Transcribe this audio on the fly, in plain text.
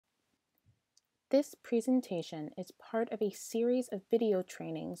This presentation is part of a series of video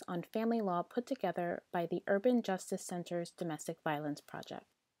trainings on family law put together by the Urban Justice Center's Domestic Violence Project.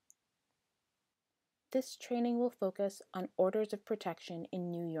 This training will focus on orders of protection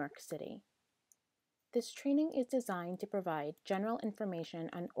in New York City. This training is designed to provide general information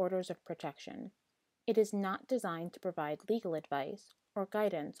on orders of protection. It is not designed to provide legal advice or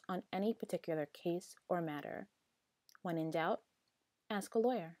guidance on any particular case or matter. When in doubt, ask a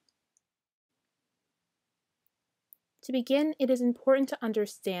lawyer. To begin, it is important to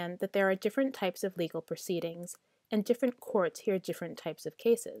understand that there are different types of legal proceedings, and different courts hear different types of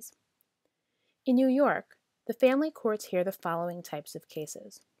cases. In New York, the family courts hear the following types of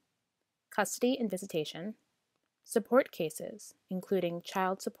cases: custody and visitation, support cases, including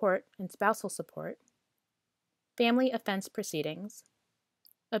child support and spousal support, family offense proceedings,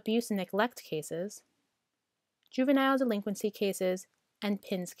 abuse and neglect cases, juvenile delinquency cases, and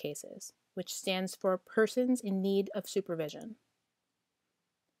PINS cases, which stands for Persons in Need of Supervision.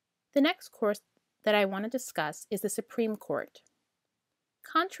 The next court that I want to discuss is the Supreme Court.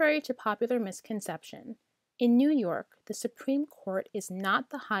 Contrary to popular misconception, in New York, the Supreme Court is not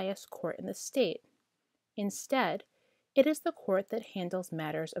the highest court in the state. Instead, it is the court that handles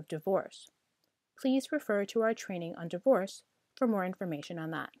matters of divorce. Please refer to our training on divorce for more information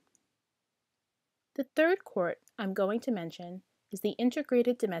on that. The third court I'm going to mention is the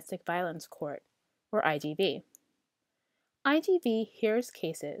Integrated Domestic Violence Court, or IDV. IDV hears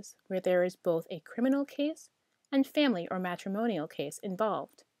cases where there is both a criminal case and family or matrimonial case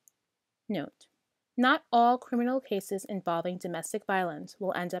involved. Note, not all criminal cases involving domestic violence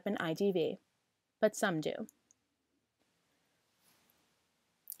will end up in IDV, but some do.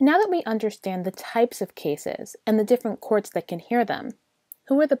 Now that we understand the types of cases and the different courts that can hear them,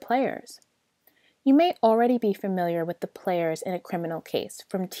 who are the players? You may already be familiar with the players in a criminal case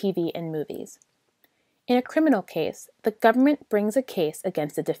from TV and movies. In a criminal case, the government brings a case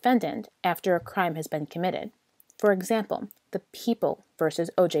against a defendant after a crime has been committed. For example, the People versus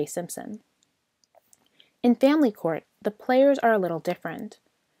O.J. Simpson. In family court, the players are a little different.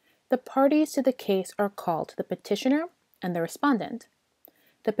 The parties to the case are called the petitioner and the respondent.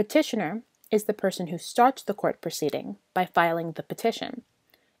 The petitioner is the person who starts the court proceeding by filing the petition,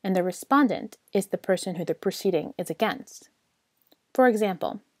 and the respondent is the person who the proceeding is against. For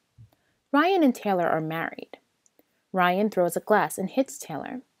example, Ryan and Taylor are married. Ryan throws a glass and hits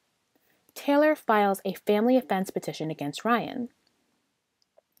Taylor. Taylor files a family offense petition against Ryan.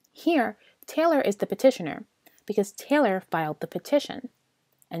 Here, Taylor is the petitioner because Taylor filed the petition,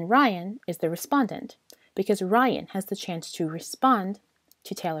 and Ryan is the respondent because Ryan has the chance to respond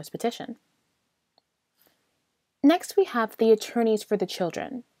to Taylor's petition. Next, we have the attorneys for the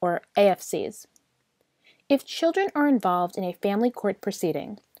children, or AFCs. If children are involved in a family court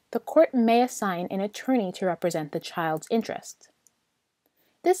proceeding, the court may assign an attorney to represent the child's interests.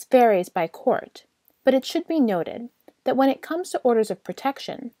 This varies by court, but it should be noted that when it comes to orders of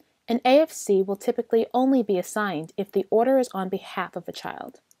protection, an AFC will typically only be assigned if the order is on behalf of a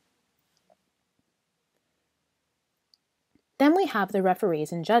child. Then we have the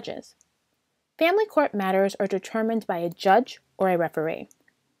referees and judges. Family court matters are determined by a judge or a referee.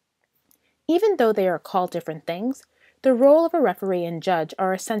 Even though they are called different things, the role of a referee and judge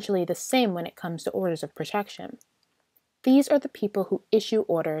are essentially the same when it comes to orders of protection. These are the people who issue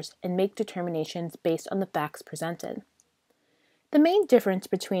orders and make determinations based on the facts presented. The main difference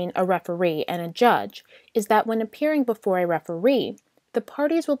between a referee and a judge is that when appearing before a referee, the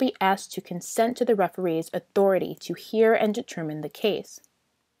parties will be asked to consent to the referee's authority to hear and determine the case.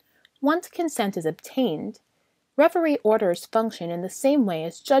 Once consent is obtained, referee orders function in the same way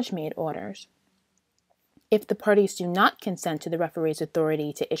as judge-made orders. If the parties do not consent to the referee's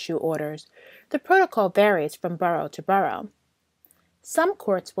authority to issue orders, the protocol varies from borough to borough. Some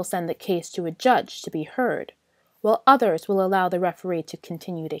courts will send the case to a judge to be heard, while others will allow the referee to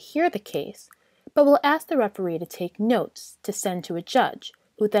continue to hear the case, but will ask the referee to take notes to send to a judge,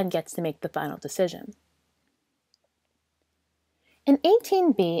 who then gets to make the final decision. An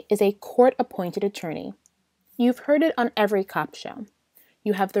 18B is a court-appointed attorney. You've heard it on every cop show.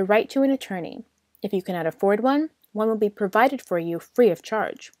 You have the right to an attorney. If you cannot afford one, one will be provided for you free of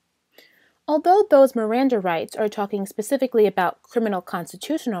charge. Although those Miranda rights are talking specifically about criminal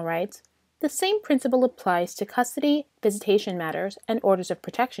constitutional rights, the same principle applies to custody, visitation matters, and orders of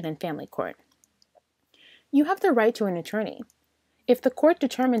protection in family court. You have the right to an attorney. If the court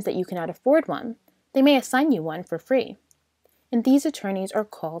determines that you cannot afford one, they may assign you one for free. And these attorneys are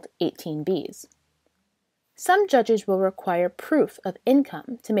called 18Bs. Some judges will require proof of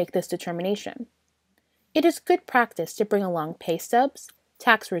income to make this determination. It is good practice to bring along pay stubs,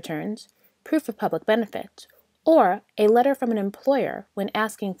 tax returns, proof of public benefit, or a letter from an employer when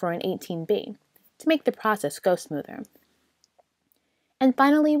asking for an 18B to make the process go smoother. And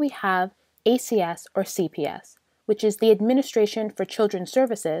finally, we have ACS or CPS, which is the Administration for Children's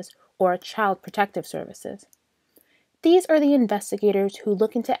Services or Child Protective Services. These are the investigators who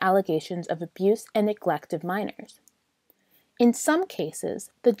look into allegations of abuse and neglect of minors. In some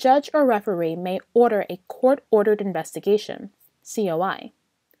cases, the judge or referee may order a court-ordered investigation, COI.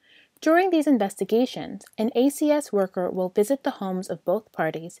 During these investigations, an ACS worker will visit the homes of both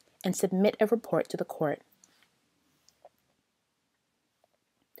parties and submit a report to the court.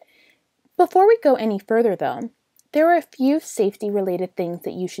 Before we go any further, though, there are a few safety-related things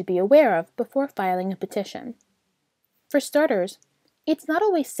that you should be aware of before filing a petition. For starters, it's not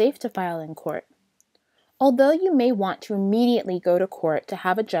always safe to file in court. Although you may want to immediately go to court to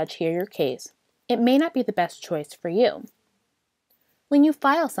have a judge hear your case, it may not be the best choice for you. When you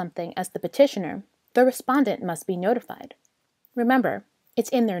file something as the petitioner, the respondent must be notified. Remember, it's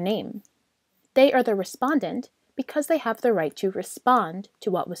in their name. They are the respondent because they have the right to respond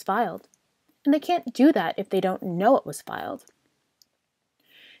to what was filed, and they can't do that if they don't know it was filed.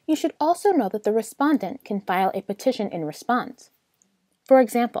 You should also know that the respondent can file a petition in response. For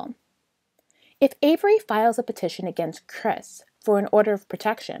example, if Avery files a petition against Chris for an order of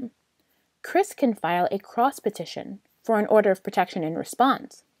protection, Chris can file a cross petition for an order of protection in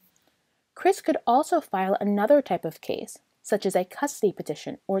response. Chris could also file another type of case, such as a custody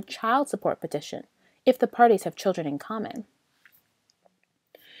petition or child support petition, if the parties have children in common.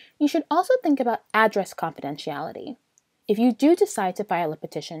 You should also think about address confidentiality. If you do decide to file a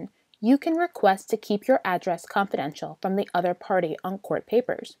petition, you can request to keep your address confidential from the other party on court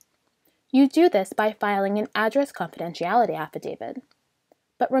papers. You do this by filing an address confidentiality affidavit.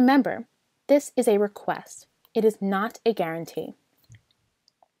 But remember, this is a request. It is not a guarantee.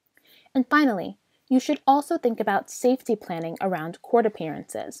 And finally, you should also think about safety planning around court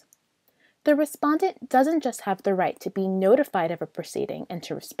appearances. The respondent doesn't just have the right to be notified of a proceeding and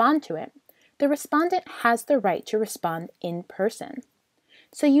to respond to it. The respondent has the right to respond in person.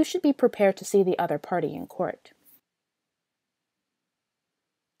 So you should be prepared to see the other party in court.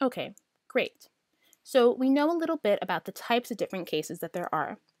 Okay, great. So we know a little bit about the types of different cases that there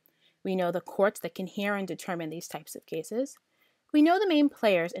are. We know the courts that can hear and determine these types of cases. We know the main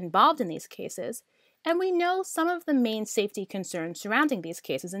players involved in these cases, and we know some of the main safety concerns surrounding these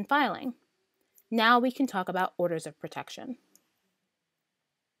cases in filing. Now we can talk about orders of protection.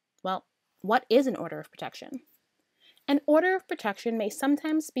 Well, what is an order of protection? An order of protection may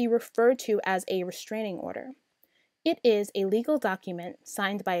sometimes be referred to as a restraining order. It is a legal document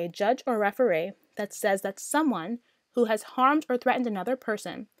signed by a judge or referee that says that someone who has harmed or threatened another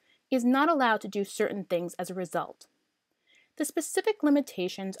person is not allowed to do certain things as a result. The specific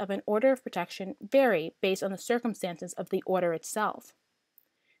limitations of an order of protection vary based on the circumstances of the order itself.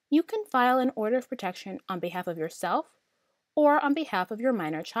 You can file an order of protection on behalf of yourself or on behalf of your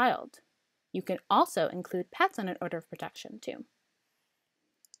minor child. You can also include pets on an order of protection, too.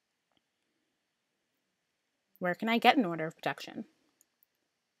 Where can I get an order of protection?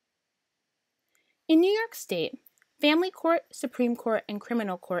 In New York State, Family Court, Supreme Court, and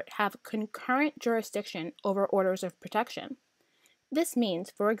Criminal Court have concurrent jurisdiction over orders of protection. This means,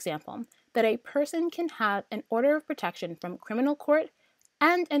 for example, that a person can have an order of protection from Criminal Court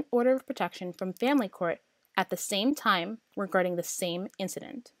and an order of protection from Family Court at the same time regarding the same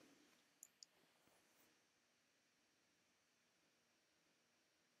incident.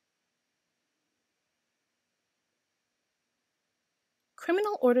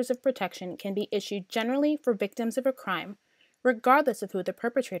 Criminal orders of protection can be issued generally for victims of a crime, regardless of who the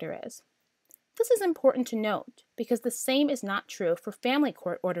perpetrator is. This is important to note because the same is not true for family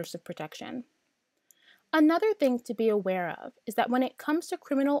court orders of protection. Another thing to be aware of is that when it comes to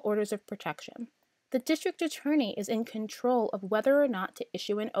criminal orders of protection, the district attorney is in control of whether or not to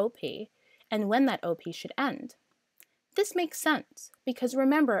issue an OP and when that OP should end. This makes sense because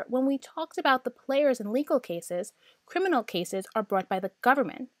remember, when we talked about the players in legal cases, criminal cases are brought by the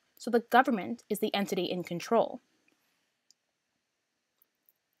government, so the government is the entity in control.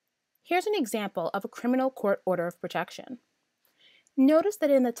 Here's an example of a criminal court order of protection. Notice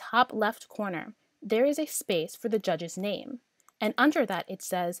that in the top left corner, there is a space for the judge's name, and under that it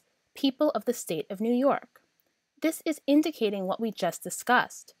says, People of the State of New York. This is indicating what we just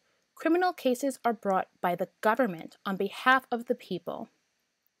discussed. Criminal cases are brought by the government on behalf of the people.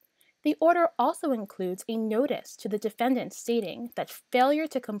 The order also includes a notice to the defendant stating that failure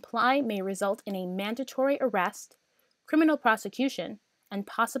to comply may result in a mandatory arrest, criminal prosecution, and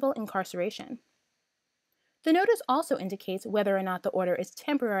possible incarceration. The notice also indicates whether or not the order is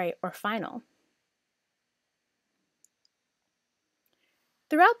temporary or final.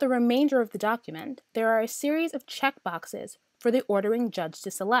 Throughout the remainder of the document, there are a series of checkboxes for the ordering judge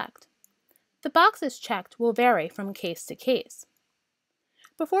to select. The boxes checked will vary from case to case.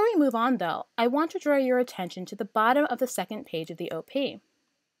 Before we move on, though, I want to draw your attention to the bottom of the second page of the OP.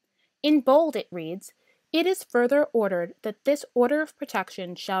 In bold, it reads, "It is further ordered that this order of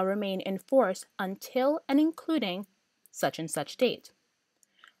protection shall remain in force until and including such and such date."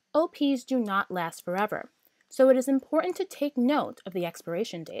 OPs do not last forever, so it is important to take note of the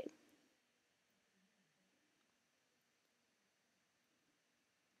expiration date.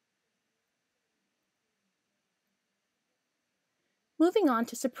 Moving on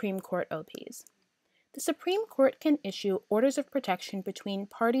to Supreme Court OPs. The Supreme Court can issue orders of protection between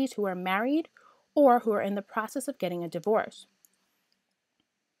parties who are married or who are in the process of getting a divorce.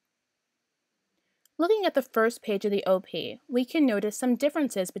 Looking at the first page of the OP, we can notice some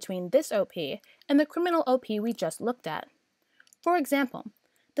differences between this OP and the criminal OP we just looked at. For example,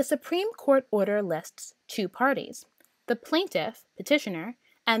 the Supreme Court order lists two parties, the plaintiff, petitioner,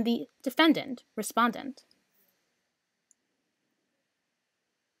 and the defendant, respondent.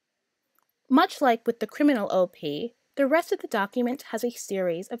 Much like with the criminal OP, the rest of the document has a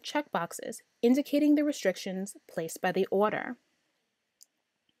series of checkboxes indicating the restrictions placed by the order.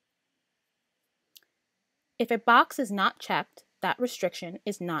 If a box is not checked, that restriction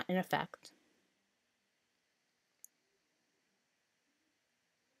is not in effect.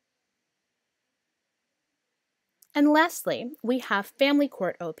 And lastly, we have family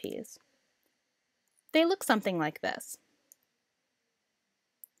court OPs. They look something like this.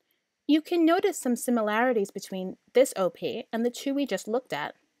 You can notice some similarities between this OP and the two we just looked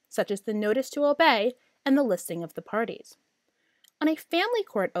at, such as the notice to obey and the listing of the parties. On a family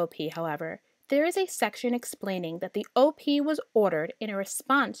court OP, however, there is a section explaining that the OP was ordered in a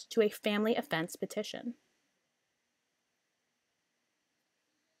response to a family offense petition.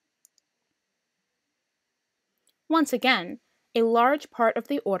 Once again, a large part of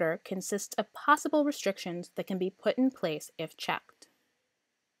the order consists of possible restrictions that can be put in place if checked.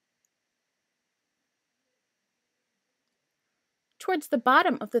 Towards the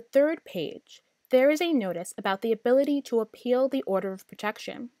bottom of the third page, there is a notice about the ability to appeal the order of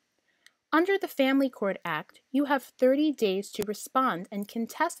protection. Under the Family Court Act, you have 30 days to respond and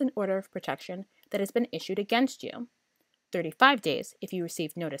contest an order of protection that has been issued against you, 35 days if you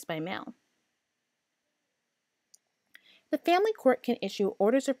received notice by mail. The family court can issue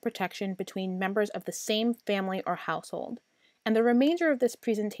orders of protection between members of the same family or household, and the remainder of this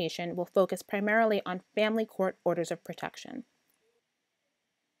presentation will focus primarily on family court orders of protection.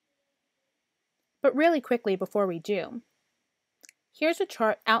 But really quickly before we do, here's a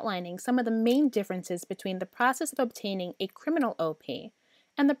chart outlining some of the main differences between the process of obtaining a criminal OP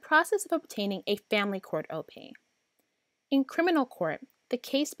and the process of obtaining a family court OP. In criminal court, the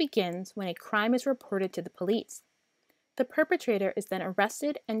case begins when a crime is reported to the police. The perpetrator is then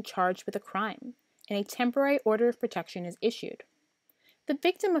arrested and charged with a crime, and a temporary order of protection is issued. The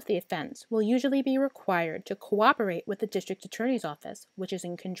victim of the offense will usually be required to cooperate with the district attorney's office, which is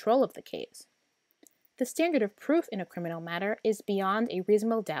in control of the case. The standard of proof in a criminal matter is beyond a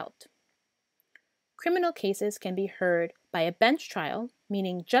reasonable doubt. Criminal cases can be heard by a bench trial,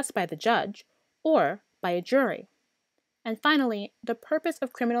 meaning just by the judge, or by a jury. And finally, the purpose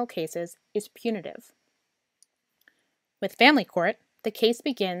of criminal cases is punitive. With family court, the case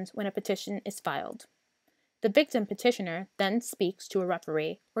begins when a petition is filed. The victim petitioner then speaks to a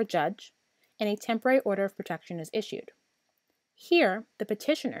referee or judge, and a temporary order of protection is issued. Here, the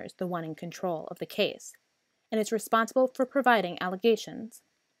petitioner is the one in control of the case, and is responsible for providing allegations.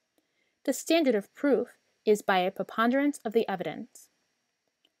 The standard of proof is by a preponderance of the evidence.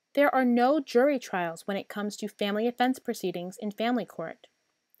 There are no jury trials when it comes to family offense proceedings in family court.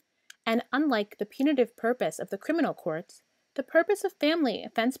 And unlike the punitive purpose of the criminal courts, the purpose of family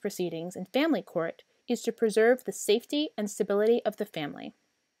offense proceedings in family court is to preserve the safety and stability of the family.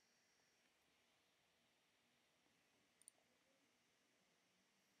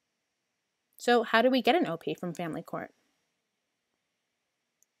 So how do we get an OP from family court?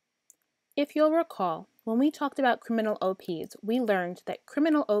 If you'll recall, when we talked about criminal OPs, we learned that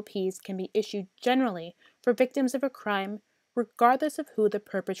criminal OPs can be issued generally for victims of a crime regardless of who the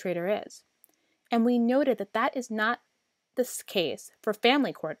perpetrator is. And we noted that that is not the case for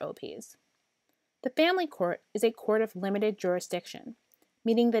family court OPs. The family court is a court of limited jurisdiction,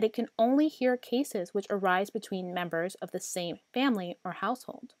 meaning that it can only hear cases which arise between members of the same family or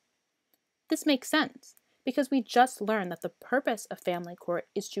household. This makes sense, because we just learned that the purpose of family court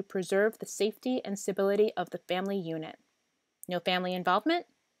is to preserve the safety and stability of the family unit. No family involvement,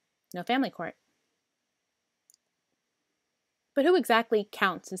 no family court. But who exactly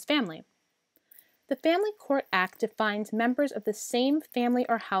counts as family? The Family Court Act defines members of the same family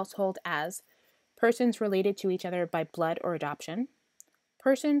or household as persons related to each other by blood or adoption,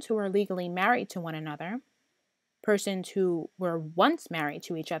 persons who are legally married to one another, persons who were once married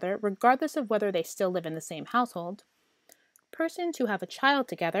to each other regardless of whether they still live in the same household, persons who have a child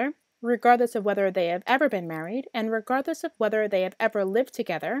together regardless of whether they have ever been married and regardless of whether they have ever lived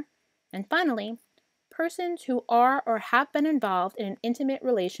together, and finally, persons who are or have been involved in an intimate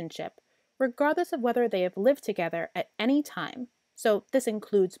relationship regardless of whether they have lived together at any time. So this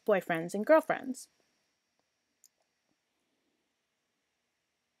includes boyfriends and girlfriends.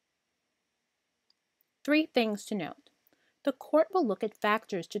 Three things to note. The court will look at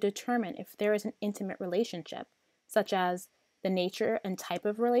factors to determine if there is an intimate relationship, such as the nature and type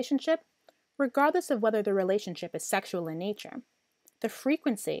of relationship, regardless of whether the relationship is sexual in nature, the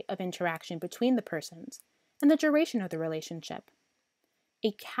frequency of interaction between the persons, and the duration of the relationship.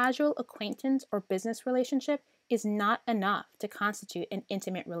 A casual acquaintance or business relationship is not enough to constitute an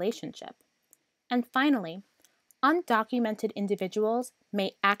intimate relationship. And finally, undocumented individuals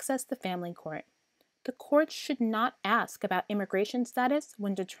may access the family court. The court should not ask about immigration status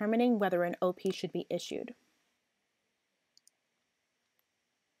when determining whether an OP should be issued.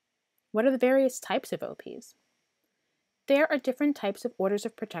 What are the various types of OPs? There are different types of orders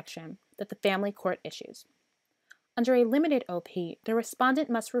of protection that the family court issues. Under a limited OP, the respondent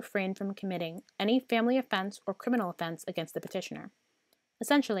must refrain from committing any family offense or criminal offense against the petitioner.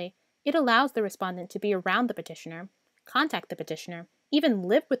 Essentially, it allows the respondent to be around the petitioner, contact the petitioner, even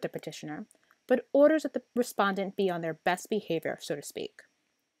live with the petitioner, but orders that the respondent be on their best behavior, so to speak.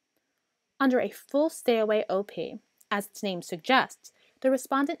 Under a full stay-away OP, as its name suggests, the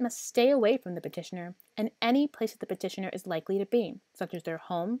respondent must stay away from the petitioner and any place that the petitioner is likely to be, such as their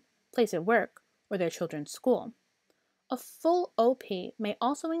home, place of work, or their children's school. A full OP may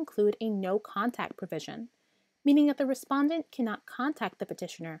also include a no-contact provision, meaning that the respondent cannot contact the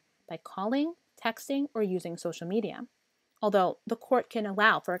petitioner by calling, texting, or using social media, although the court can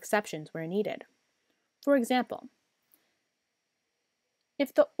allow for exceptions where needed. For example,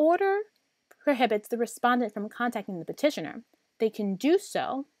 if the order prohibits the respondent from contacting the petitioner, they can do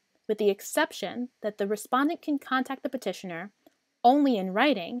so with the exception that the respondent can contact the petitioner only in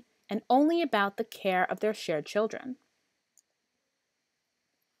writing and only about the care of their shared children.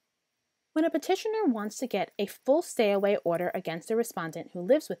 When a petitioner wants to get a full stay-away order against a respondent who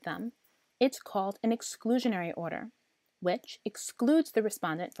lives with them, it's called an exclusionary order, which excludes the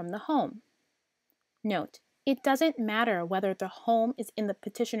respondent from the home. Note, it doesn't matter whether the home is in the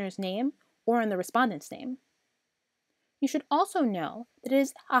petitioner's name or in the respondent's name. You should also know that it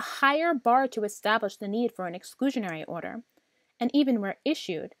is a higher bar to establish the need for an exclusionary order, and even where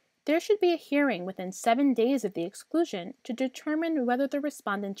issued, there should be a hearing within 7 days of the exclusion to determine whether the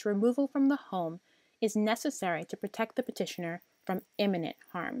respondent's removal from the home is necessary to protect the petitioner from imminent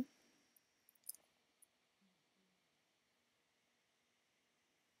harm.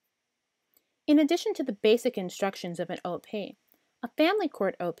 In addition to the basic instructions of an OP, a family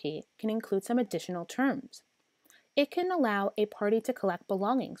court OP can include some additional terms. It can allow a party to collect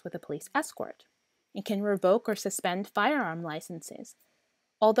belongings with a police escort. It can revoke or suspend firearm licenses.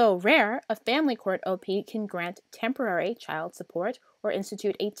 Although rare, a family court OP can grant temporary child support or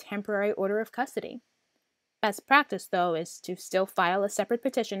institute a temporary order of custody. Best practice, though, is to still file a separate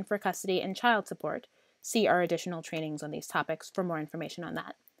petition for custody and child support. See our additional trainings on these topics for more information on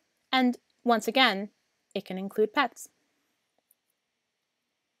that. And once again, it can include pets.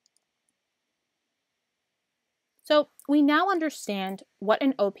 So we now understand what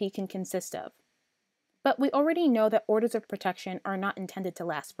an OP can consist of. But we already know that orders of protection are not intended to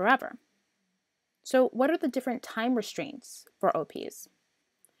last forever. So what are the different time restraints for OPs?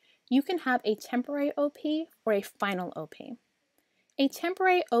 You can have a temporary OP or a final OP. A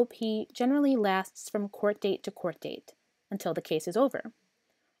temporary OP generally lasts from court date to court date until the case is over.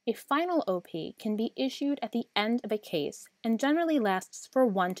 A final OP can be issued at the end of a case and generally lasts for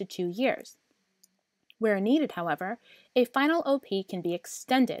 1 to 2 years. Where needed, however, a final OP can be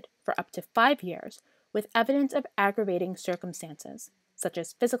extended for up to 5 years with evidence of aggravating circumstances, such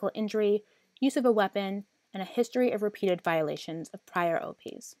as physical injury, use of a weapon, and a history of repeated violations of prior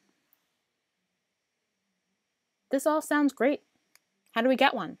OPs. This all sounds great. How do we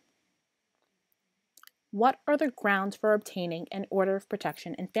get one? What are the grounds for obtaining an order of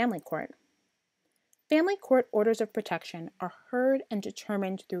protection in family court? Family court orders of protection are heard and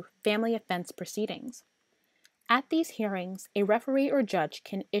determined through family offense proceedings. At these hearings, a referee or judge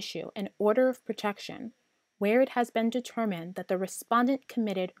can issue an order of protection where it has been determined that the respondent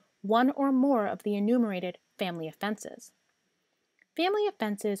committed one or more of the enumerated family offenses. Family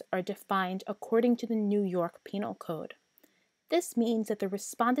offenses are defined according to the New York Penal Code. This means that the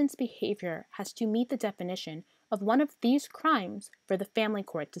respondent's behavior has to meet the definition of one of these crimes for the family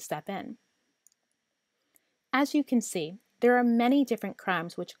court to step in. As you can see, there are many different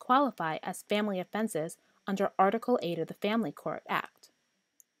crimes which qualify as family offenses under Article 8 of the Family Court Act.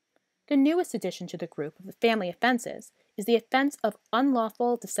 The newest addition to the group of the family offenses is the offense of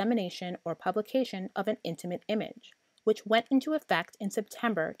unlawful dissemination or publication of an intimate image, which went into effect in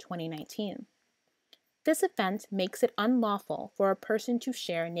September 2019. This offense makes it unlawful for a person to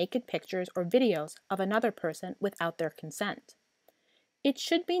share naked pictures or videos of another person without their consent. It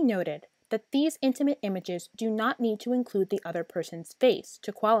should be noted that these intimate images do not need to include the other person's face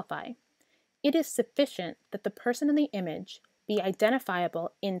to qualify. It is sufficient that the person in the image be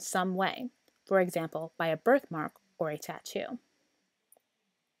identifiable in some way, for example, by a birthmark or a tattoo.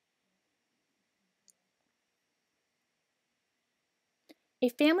 A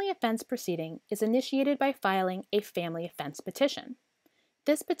family offense proceeding is initiated by filing a family offense petition.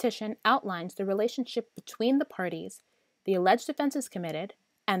 This petition outlines the relationship between the parties, the alleged offenses committed,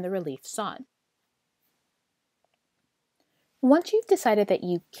 and the relief sought. Once you've decided that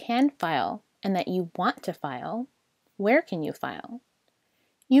you can file and that you want to file, where can you file?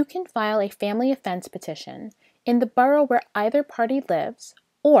 You can file a family offense petition in the borough where either party lives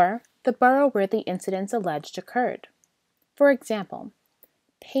or the borough where the incidents alleged occurred. For example,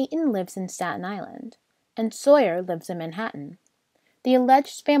 Peyton lives in Staten Island and Sawyer lives in Manhattan. The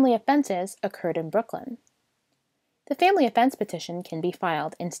alleged family offenses occurred in Brooklyn. The family offense petition can be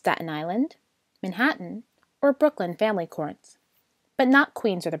filed in Staten Island, Manhattan, or Brooklyn family courts, but not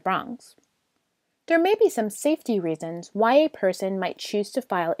Queens or the Bronx. There may be some safety reasons why a person might choose to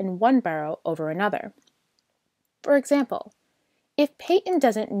file in one borough over another. For example, if Peyton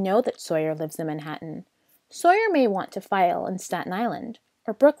doesn't know that Sawyer lives in Manhattan, Sawyer may want to file in Staten Island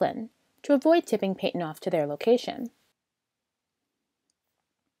or Brooklyn to avoid tipping Peyton off to their location.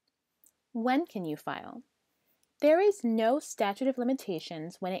 When can you file? There is no statute of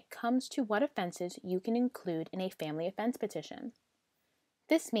limitations when it comes to what offenses you can include in a family offense petition.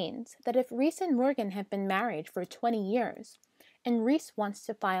 This means that if Reese and Morgan have been married for 20 years, and Reese wants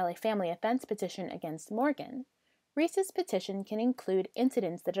to file a family offense petition against Morgan, Reese's petition can include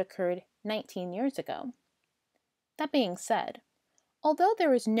incidents that occurred 19 years ago. That being said, although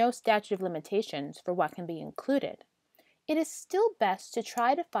there is no statute of limitations for what can be included, it is still best to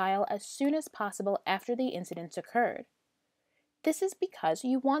try to file as soon as possible after the incidents occurred. This is because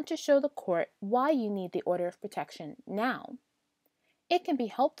you want to show the court why you need the order of protection now. It can be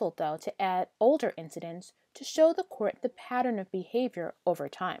helpful, though, to add older incidents to show the court the pattern of behavior over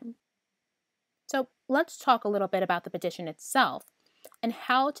time. So let's talk a little bit about the petition itself and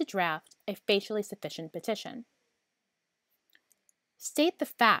how to draft a facially sufficient petition. State the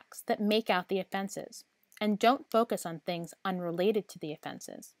facts that make out the offenses, and don't focus on things unrelated to the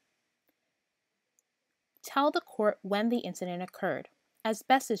offenses. Tell the court when the incident occurred, as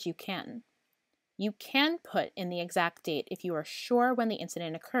best as you can. You can put in the exact date if you are sure when the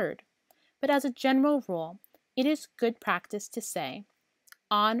incident occurred, but as a general rule, it is good practice to say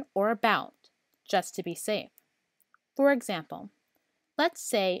on or about, just to be safe. For example, let's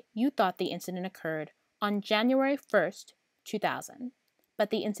say you thought the incident occurred on January 1st, 2000,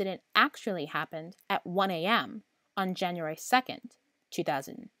 but the incident actually happened at 1 a.m. on January 2nd,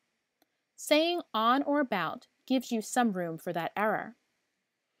 2000. Saying on or about gives you some room for that error.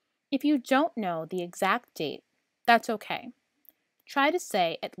 If you don't know the exact date, that's okay. Try to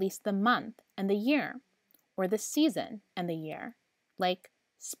say at least the month and the year, or the season and the year, like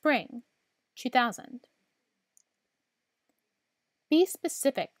spring, 2000. Be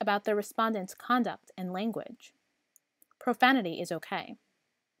specific about the respondent's conduct and language. Profanity is okay.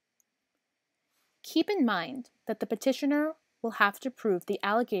 Keep in mind that the petitioner will have to prove the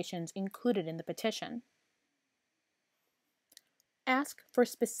allegations included in the petition. Ask for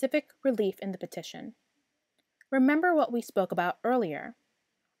specific relief in the petition. Remember what we spoke about earlier.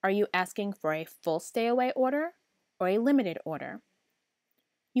 Are you asking for a full stay-away order or a limited order?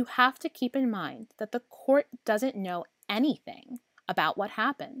 You have to keep in mind that the court doesn't know anything about what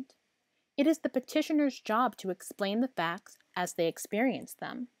happened. It is the petitioner's job to explain the facts as they experience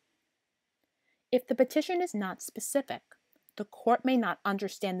them. If the petition is not specific, the court may not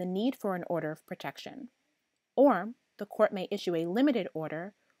understand the need for an order of protection, or the court may issue a limited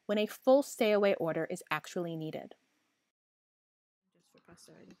order when a full stay-away order is actually needed.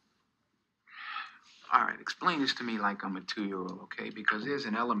 All right, explain this to me like I'm a 2-year-old, okay? Because there's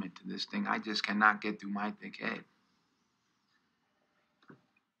an element to this thing I just cannot get through my thick head.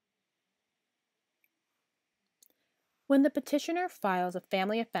 When the petitioner files a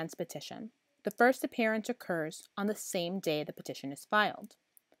family offense petition, the first appearance occurs on the same day the petition is filed.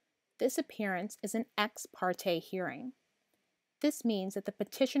 This appearance is an ex parte hearing. This means that the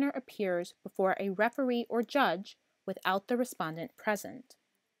petitioner appears before a referee or judge without the respondent present.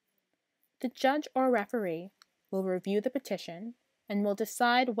 The judge or referee will review the petition and will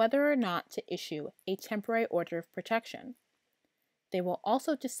decide whether or not to issue a temporary order of protection. They will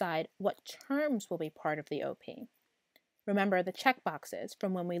also decide what terms will be part of the OP. Remember the checkboxes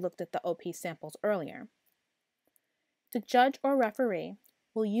from when we looked at the OP samples earlier. The judge or referee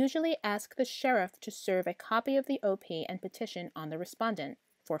will usually ask the sheriff to serve a copy of the OP and petition on the respondent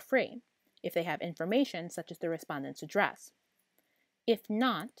for free, if they have information such as the respondent's address. If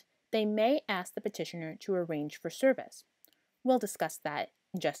not, they may ask the petitioner to arrange for service. We'll discuss that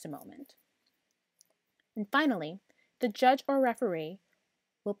in just a moment. And finally, the judge or referee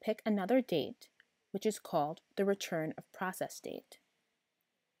will pick another date, which is called the return of process date.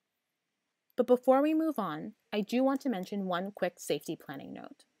 But before we move on, I do want to mention one quick safety planning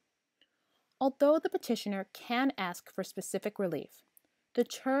note. Although the petitioner can ask for specific relief, the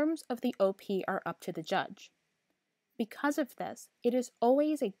terms of the OP are up to the judge. Because of this, it is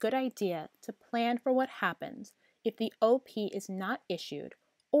always a good idea to plan for what happens if the OP is not issued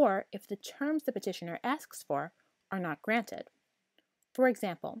or if the terms the petitioner asks for are not granted. For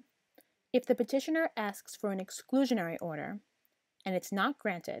example, if the petitioner asks for an exclusionary order and it's not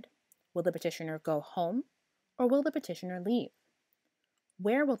granted, will the petitioner go home or will the petitioner leave?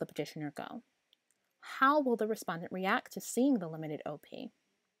 Where will the petitioner go? How will the respondent react to seeing the limited OP?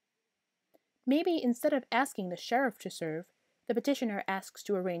 Maybe instead of asking the sheriff to serve, the petitioner asks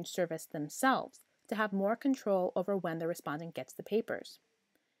to arrange service themselves to have more control over when the respondent gets the papers.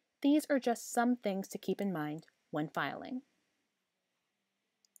 These are just some things to keep in mind when filing.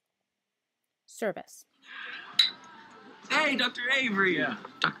 Service. Hey, Dr. Avery. Yeah.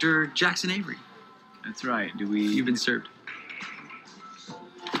 Dr. Jackson Avery. That's right. You've been served.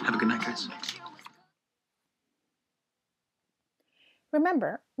 Have a good night, guys.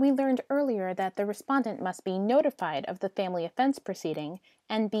 Remember, we learned earlier that the respondent must be notified of the family offense proceeding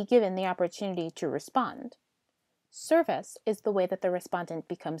and be given the opportunity to respond. Service is the way that the respondent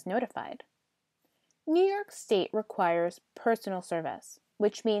becomes notified. New York State requires personal service,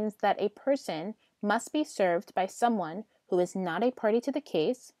 which means that a person must be served by someone who is not a party to the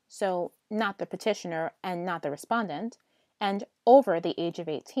case, so not the petitioner and not the respondent, and over the age of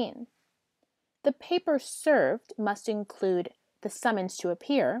 18. The paper served must include the summons to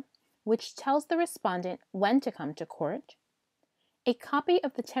appear, which tells the respondent when to come to court, a copy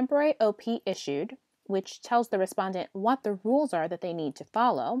of the temporary OP issued, which tells the respondent what the rules are that they need to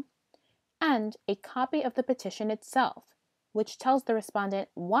follow, and a copy of the petition itself, which tells the respondent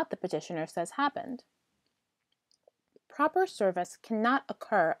what the petitioner says happened. Proper service cannot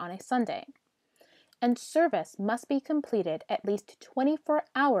occur on a Sunday, and service must be completed at least 24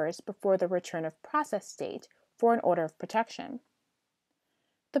 hours before the return of process date for an order of protection.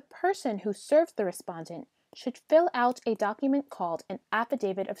 The person who serves the respondent should fill out a document called an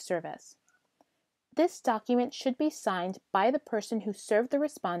affidavit of service. This document should be signed by the person who served the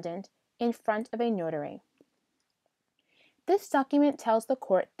respondent in front of a notary. This document tells the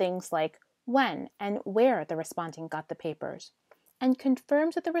court things like when and where the respondent got the papers, and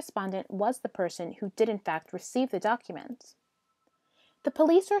confirms that the respondent was the person who did in fact receive the documents. The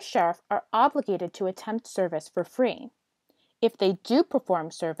police or sheriff are obligated to attempt service for free. If they do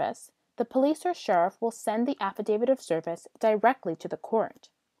perform service, the police or sheriff will send the affidavit of service directly to the court.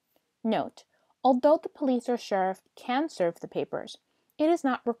 Note, although the police or sheriff can serve the papers, it is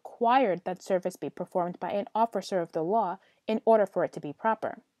not required that service be performed by an officer of the law in order for it to be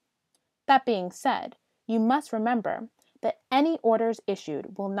proper. That being said, you must remember that any orders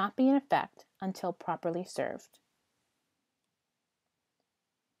issued will not be in effect until properly served.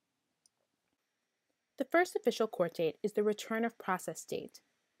 The first official court date is the return of process date.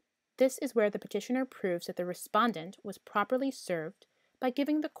 This is where the petitioner proves that the respondent was properly served by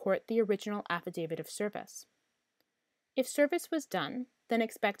giving the court the original affidavit of service. If service was done, then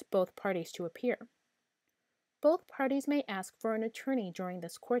expect both parties to appear. Both parties may ask for an attorney during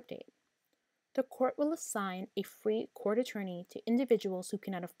this court date. The court will assign a free court attorney to individuals who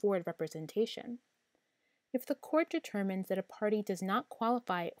cannot afford representation. If the court determines that a party does not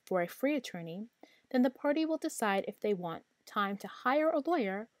qualify for a free attorney, then the party will decide if they want time to hire a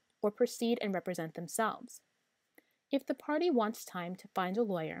lawyer or proceed and represent themselves. If the party wants time to find a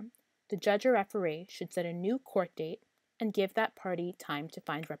lawyer, the judge or referee should set a new court date and give that party time to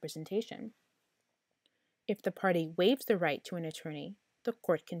find representation. If the party waives the right to an attorney, the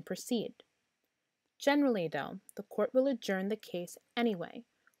court can proceed. Generally, though, the court will adjourn the case anyway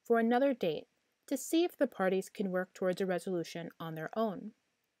for another date to see if the parties can work towards a resolution on their own.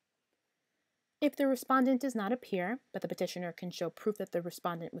 If the respondent does not appear, but the petitioner can show proof that the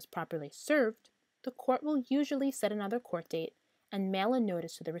respondent was properly served, the court will usually set another court date and mail a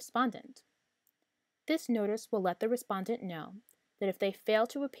notice to the respondent. This notice will let the respondent know that if they fail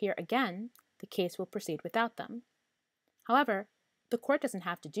to appear again, the case will proceed without them. However, the court doesn't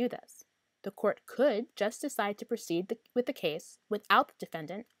have to do this. The court could just decide to proceed with the case without the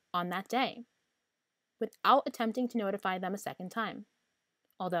defendant on that day, without attempting to notify them a second time,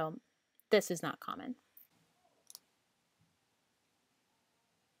 although this is not common.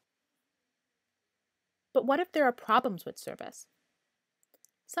 But what if there are problems with service?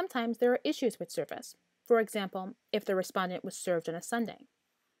 Sometimes there are issues with service. For example, if the respondent was served on a Sunday.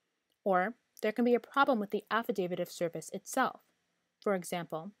 Or there can be a problem with the affidavit of service itself. For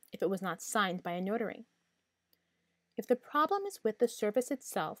example, if it was not signed by a notary. If the problem is with the service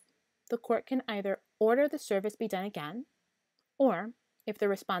itself, the court can either order the service be done again, or, if the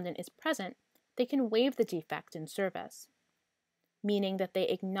respondent is present, they can waive the defect in service, meaning that they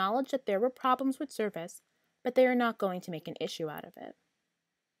acknowledge that there were problems with service, but they are not going to make an issue out of it.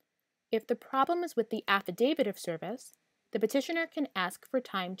 If the problem is with the affidavit of service, the petitioner can ask for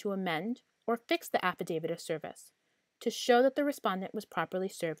time to amend or fix the affidavit of service to show that the respondent was properly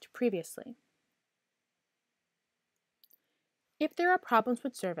served previously. If there are problems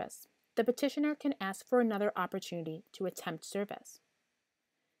with service, the petitioner can ask for another opportunity to attempt service.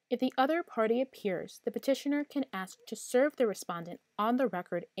 If the other party appears, the petitioner can ask to serve the respondent on the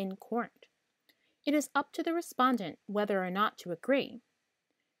record in court. It is up to the respondent whether or not to agree.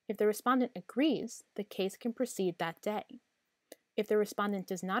 If the respondent agrees, the case can proceed that day. If the respondent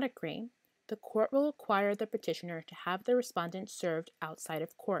does not agree, the court will require the petitioner to have the respondent served outside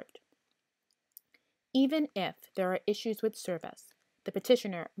of court. Even if there are issues with service, the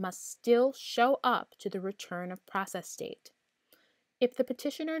petitioner must still show up to the return of process date. If the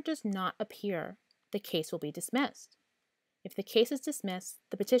petitioner does not appear, the case will be dismissed. If the case is dismissed,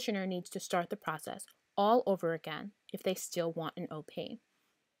 the petitioner needs to start the process all over again if they still want an OP.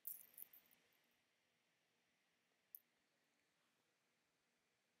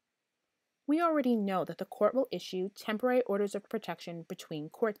 We already know that the court will issue temporary orders of protection between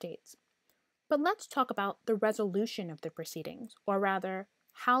court dates. But let's talk about the resolution of the proceedings, or rather,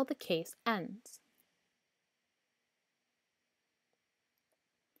 how the case ends.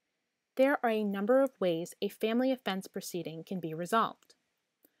 There are a number of ways a family offense proceeding can be resolved.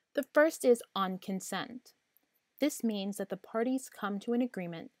 The first is on consent. This means that the parties come to an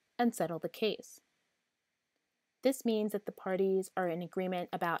agreement and settle the case. This means that the parties are in agreement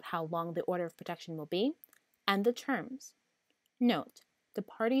about how long the order of protection will be and the terms. Note, the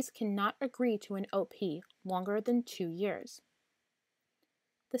parties cannot agree to an OP longer than 2 years.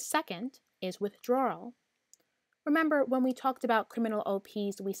 The second is withdrawal. Remember, when we talked about criminal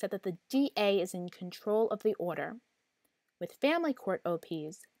OPs, we said that the DA is in control of the order. With family court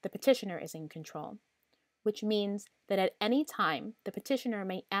OPs, the petitioner is in control, which means that at any time, the petitioner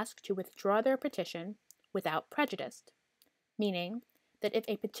may ask to withdraw their petition without prejudice, meaning that if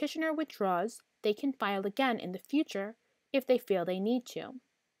a petitioner withdraws, they can file again in the future if they feel they need to.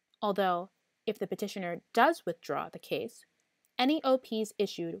 Although, if the petitioner does withdraw the case, any OPs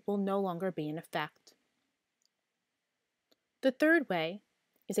issued will no longer be in effect. The third way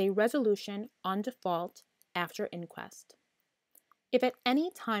is a resolution on default after inquest. If at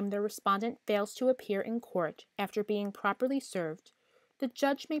any time the respondent fails to appear in court after being properly served, the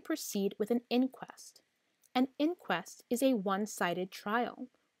judge may proceed with an inquest. An inquest is a one-sided trial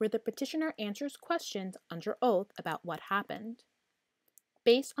where the petitioner answers questions under oath about what happened.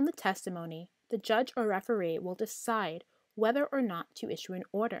 Based on the testimony, the judge or referee will decide whether or not to issue an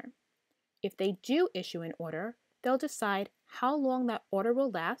order. If they do issue an order, they'll decide how long that order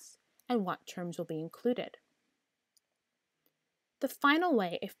will last and what terms will be included. The final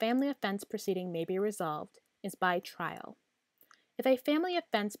way a family offense proceeding may be resolved is by trial. If a family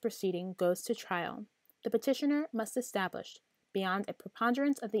offense proceeding goes to trial, the petitioner must establish, beyond a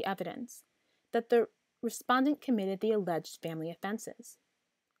preponderance of the evidence, that the respondent committed the alleged family offenses.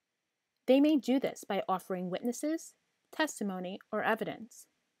 They may do this by offering witnesses, testimony, or evidence.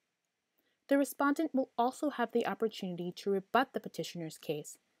 The respondent will also have the opportunity to rebut the petitioner's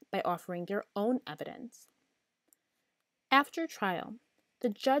case by offering their own evidence. After trial, the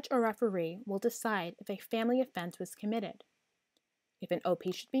judge or referee will decide if a family offense was committed. if an OP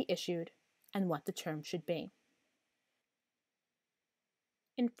should be issued, and what the term should be.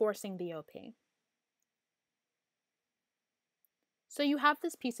 Enforcing the OP. So you have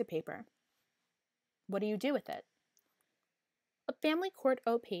this piece of paper. What do you do with it? A family court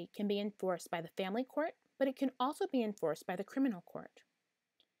OP can be enforced by the family court, but it can also be enforced by the criminal court.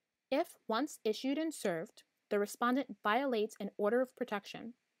 If, once issued and served, the respondent violates an order of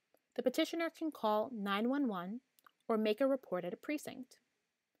protection, the petitioner can call 911 or make a report at a precinct.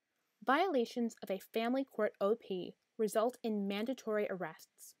 Violations of a family court OP result in mandatory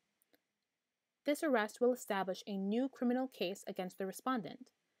arrests. This arrest will establish a new criminal case against the respondent,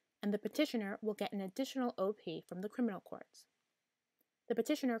 and the petitioner will get an additional OP from the criminal courts. The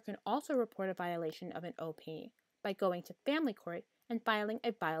petitioner can also report a violation of an OP by going to family court and filing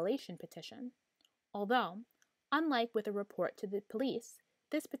a violation petition. Although, unlike with a report to the police,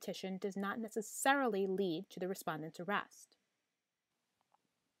 this petition does not necessarily lead to the respondent's arrest.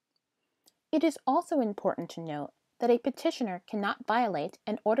 It is also important to note that a petitioner cannot violate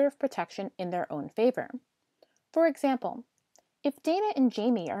an order of protection in their own favor. For example, if Dana and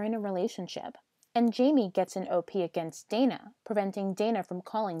Jamie are in a relationship, and Jamie gets an OP against Dana, preventing Dana from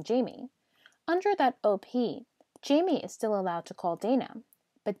calling Jamie, under that OP, Jamie is still allowed to call Dana,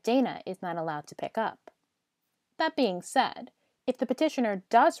 but Dana is not allowed to pick up. That being said, if the petitioner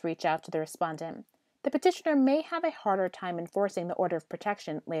does reach out to the respondent, the petitioner may have a harder time enforcing the order of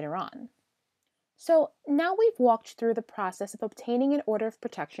protection later on. So now we've walked through the process of obtaining an order of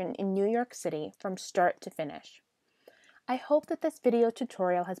protection in New York City from start to finish. I hope that this video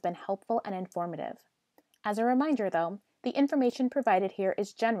tutorial has been helpful and informative. As a reminder though, the information provided here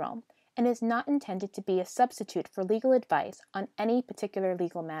is general and is not intended to be a substitute for legal advice on any particular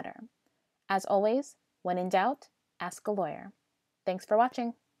legal matter. As always, when in doubt, ask a lawyer. Thanks for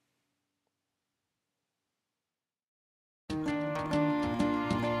watching.